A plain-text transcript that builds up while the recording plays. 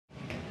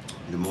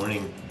Good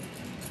morning.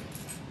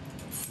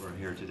 We're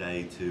here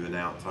today to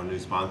announce our new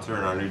sponsor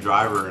and our new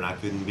driver, and I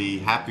couldn't be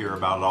happier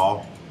about it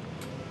all.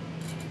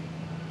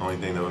 The only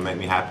thing that would make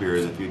me happier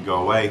is if you'd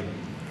go away.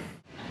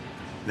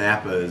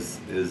 Napa is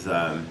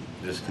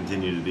just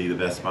continued to be the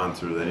best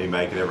sponsor that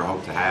anybody could ever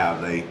hope to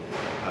have. They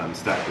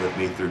stuck with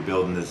me through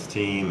building this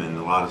team and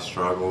a lot of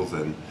struggles,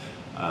 and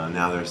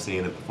now they're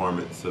seeing the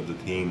performance of the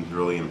team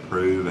really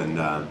improve,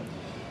 and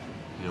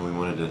you know, we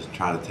wanted to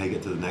try to take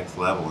it to the next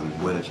level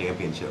and win a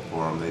championship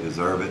for them. They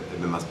deserve it.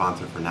 They've been my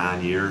sponsor for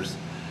 9 years.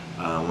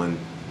 Won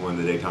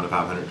the Daytona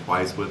 500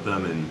 twice with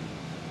them,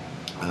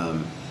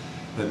 and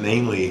but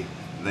mainly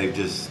they've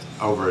just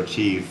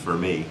overachieved for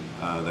me.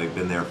 They've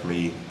been there for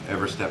me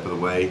every step of the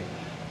way.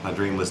 My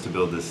dream was to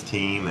build this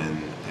team,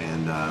 and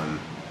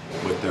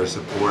with their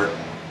support,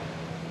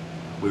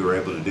 we were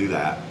able to do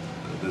that.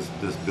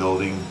 This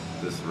building,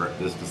 this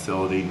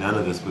facility, none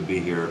of this would be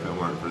here if it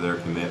weren't for their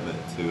commitment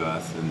to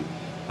us, and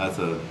that's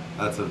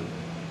a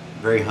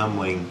very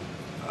humbling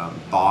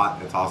thought.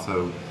 It's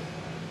also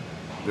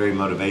very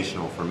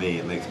motivational for me.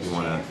 It makes me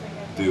want to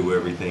do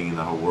everything in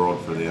the whole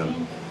world for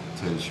them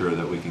to ensure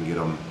that we can get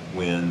them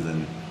wins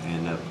and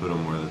put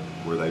them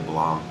where they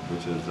belong,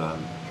 which is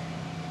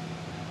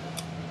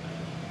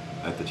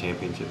at the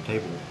championship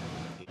table.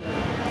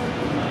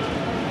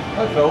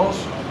 Hi,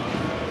 fellas.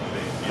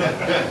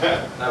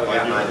 Haven't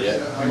got mine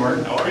yet. Hey,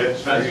 Martin. How are you?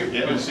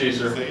 Good to see you,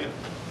 sir. Okay.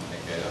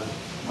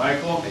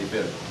 Michael? How you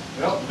been?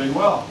 Well, been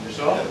well.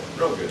 Yourself?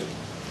 Yeah, real good.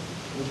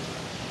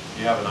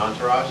 You have an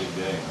entourage?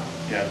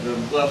 Yeah, the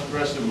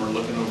rest of them are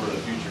looking over the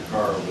future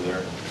car over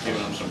there,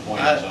 giving them some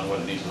pointers on what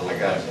it needs to look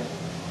like.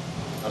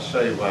 I'll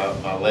show you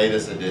my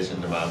latest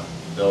addition to my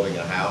building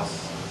a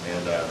house,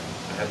 and I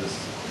had this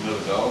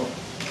Another dog?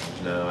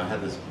 No, I had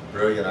this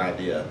brilliant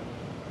idea,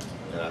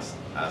 and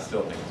I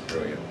still think it's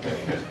brilliant.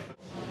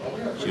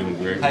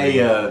 Hey,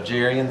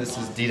 Jerry, and this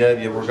is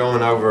DW. We're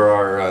going over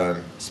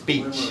our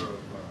speech,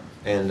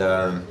 and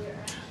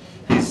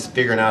he's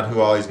figuring out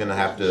who all he's going to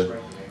have to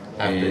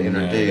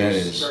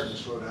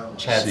introduce.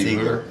 Chad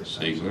Ziegler.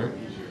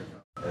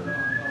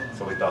 And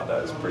so we thought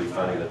that was pretty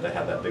funny that they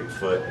had that big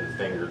foot and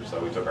finger, so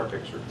we took our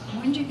picture.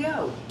 When'd you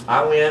go?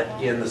 I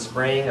went in the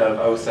spring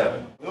of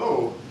 '07.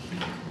 Oh.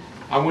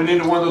 I went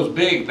into one of those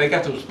they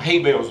got those hay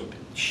bales,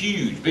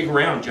 huge, big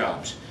round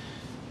jobs.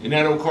 And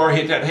that old car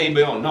hit that hay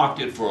bale and knocked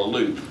it for a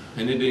loop.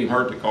 And it didn't even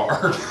hurt the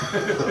car.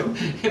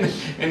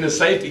 and the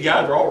safety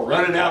guys were all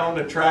running out on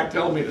the track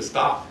telling me to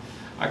stop.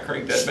 I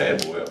cranked that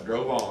bad boy up,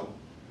 drove on.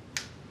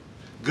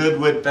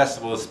 Goodwood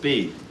Festival of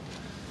Speed.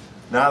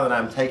 Now that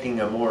I'm taking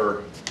a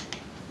more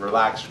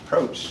relaxed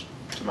approach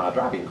to my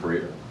driving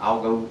career,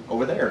 I'll go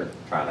over there and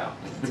try it out.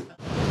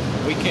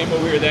 We came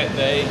over here that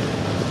day,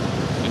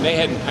 and they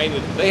hadn't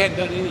painted, they hadn't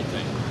done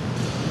anything.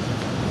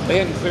 They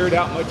hadn't cleared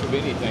out much of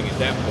anything at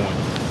that point.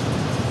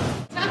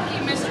 Thank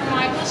you, Mr.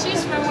 Michael.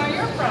 She's from where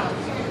you're from.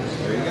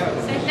 There you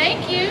go. Say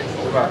thank you.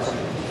 You're welcome.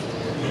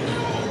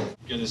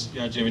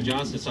 Got Jimmy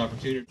Johnson, this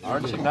opportunity.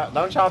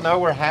 Don't y'all know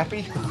we're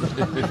happy?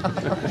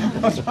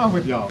 What's wrong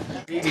with y'all?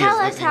 Tell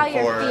us how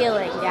you're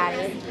feeling,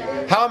 Daddy.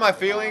 How am I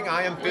feeling?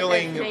 I am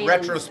feeling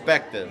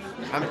retrospective.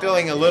 I'm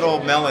feeling a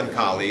little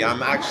melancholy.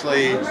 I'm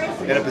actually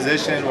in a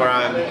position where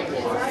I'm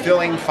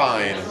feeling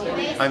fine.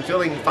 I'm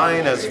feeling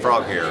fine as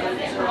frog hair.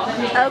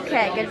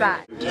 Okay,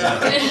 goodbye.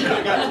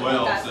 I got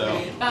 12,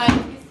 so. Bye.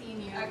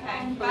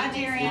 Okay. Bye,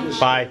 Darrell.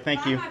 Bye,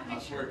 thank you.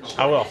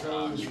 I will.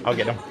 I'll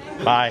get them.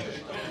 Bye.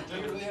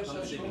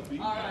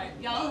 All right.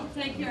 Y'all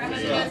take care. How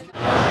you guys?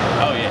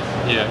 Oh,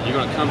 yeah. Yeah, you're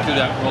going to come through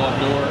that roll-up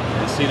door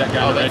and see that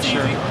guy in the red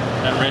shirt.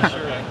 That red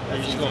shirt,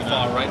 you're just going to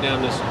fall right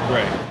down this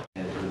grade.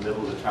 And in the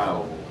middle of the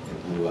trial,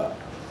 it blew up,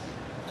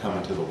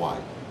 coming to the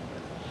white.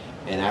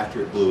 And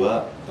after it blew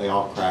up, they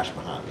all crashed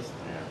behind us.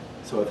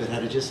 So if it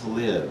had just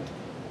lived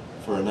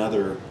for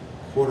another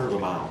quarter of a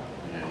mile,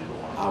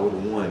 I would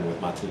have won with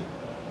my team.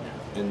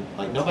 And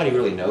like nobody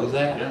really knows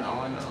that. Yeah,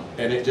 I know.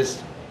 And it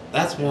just,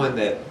 that's one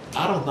that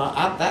I don't know.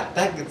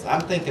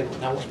 I'm thinking,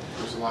 now,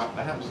 There's a lot,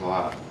 that happens a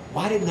lot.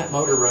 why didn't that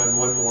motor run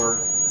one more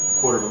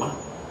quarter of a mile?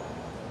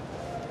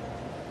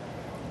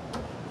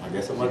 I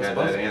guess it wasn't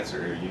supposed to.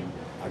 answer.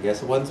 I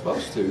guess it wasn't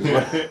supposed to. Mind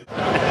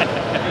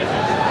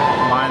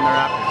their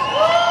apples.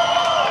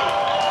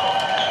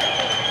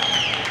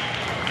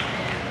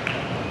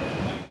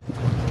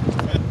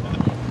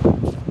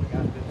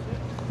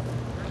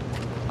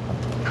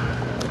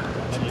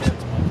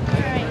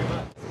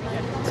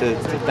 To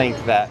think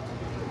that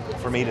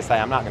for me to say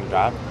I'm not going to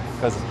drive,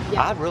 because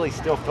I really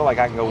still feel like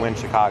I can go win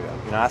Chicago.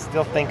 You know, I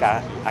still think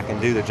I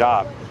can do the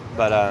job,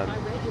 but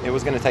it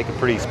was going to take a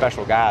pretty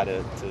special guy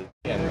to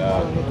And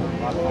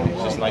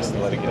it's just nice to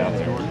let it get out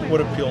there.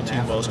 What appealed to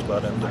you most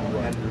about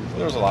MWR?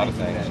 There was a lot of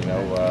things, you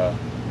know.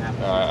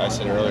 I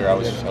said earlier I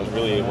was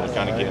really able to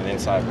kind of get an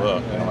inside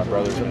look. You know, my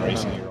brother's been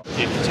racing here. If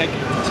you take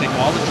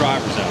all the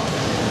drivers out,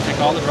 take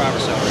all the driver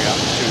salary out,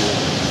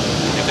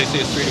 if they say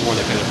it's 3-to-1,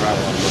 they pay the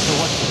driver. So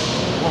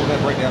what would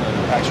that break down to the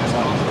actual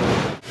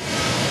money?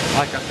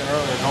 like I said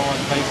earlier, go on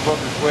Facebook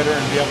or Twitter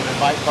and be able to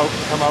invite folks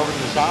to come over to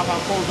the shop.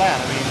 How cool is that?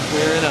 I mean,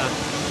 we're in a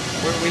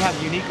we have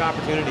unique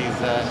opportunities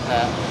that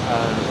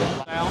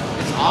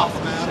It's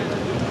awesome out here.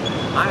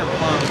 I am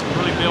pumped.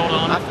 Really build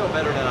on I it. feel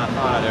better than I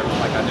thought I'd ever,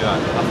 like I do. I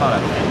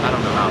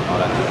don't know how I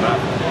thought I'd do, but I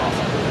feel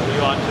awesome.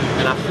 You ought to.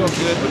 And I feel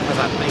good because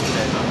I think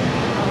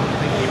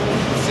people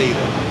see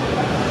that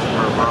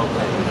we're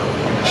okay. You know,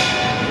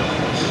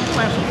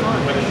 Have some fun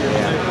with it here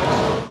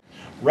too.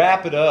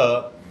 Wrap it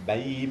up,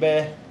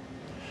 baby.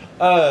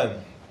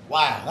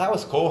 Wow, that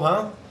was cool,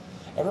 huh?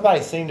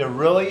 Everybody seemed to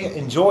really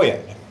enjoy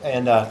it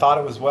and thought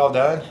it was well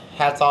done.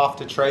 Hats off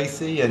to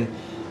Tracy and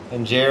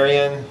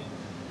Jerian,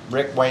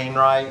 Rick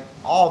Wainwright,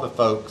 all the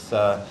folks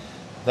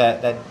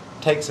that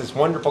takes this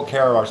wonderful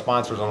care of our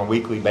sponsors on a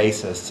weekly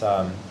basis.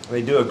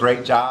 They do a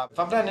great job. If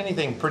I've done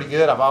anything pretty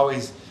good, I've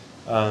always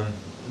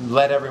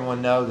let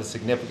everyone know the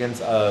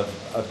significance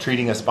of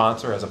treating a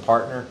sponsor as a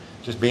partner,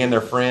 just being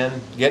their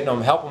friend, getting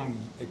them, help them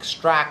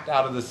extract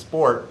out of the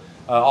sport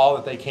all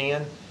that they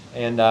can.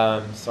 And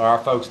so our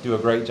folks do a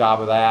great job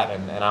of that,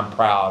 and I'm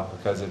proud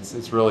because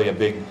it's really a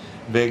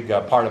big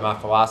part of my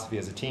philosophy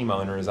as a team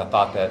owner. Is I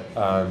thought that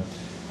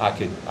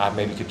I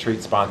maybe could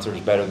treat sponsors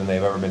better than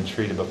they've ever been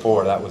treated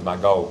before. That was my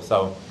goal.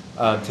 So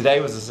today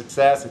was a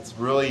success. It's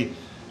really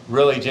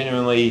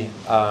genuinely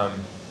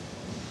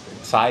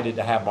excited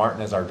to have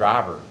Martin as our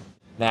driver.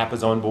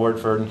 Napa's on board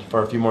for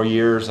a few more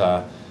years.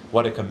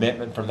 What a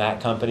commitment from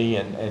that company,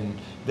 and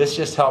this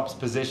just helps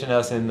position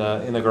us in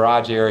the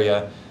garage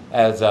area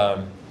as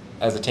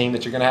a team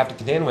that you're going to have to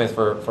contend with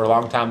for a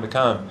long time to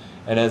come.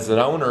 And as an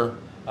owner,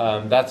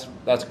 that's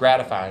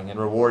gratifying and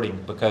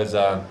rewarding because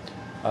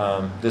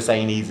this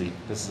ain't easy.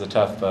 This is a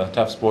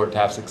tough sport to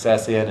have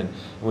success in, and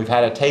we've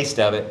had a taste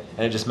of it,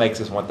 and it just makes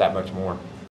us want that much more.